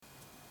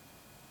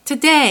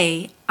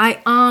Today,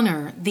 I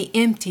honor the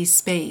empty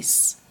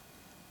space.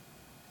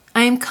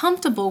 I am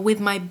comfortable with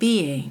my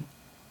being.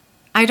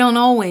 I don't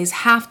always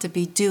have to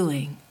be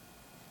doing.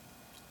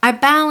 I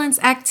balance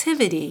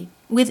activity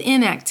with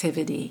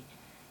inactivity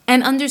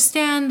and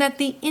understand that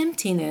the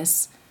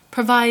emptiness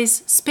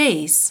provides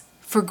space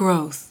for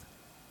growth.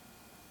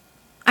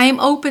 I am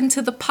open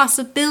to the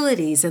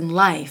possibilities in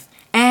life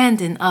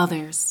and in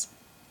others.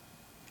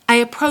 I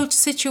approach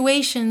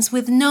situations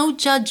with no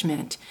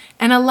judgment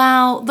and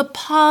allow the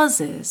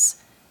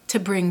pauses to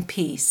bring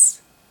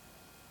peace.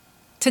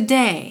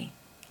 Today,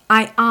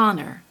 I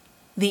honor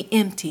the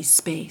empty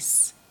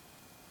space.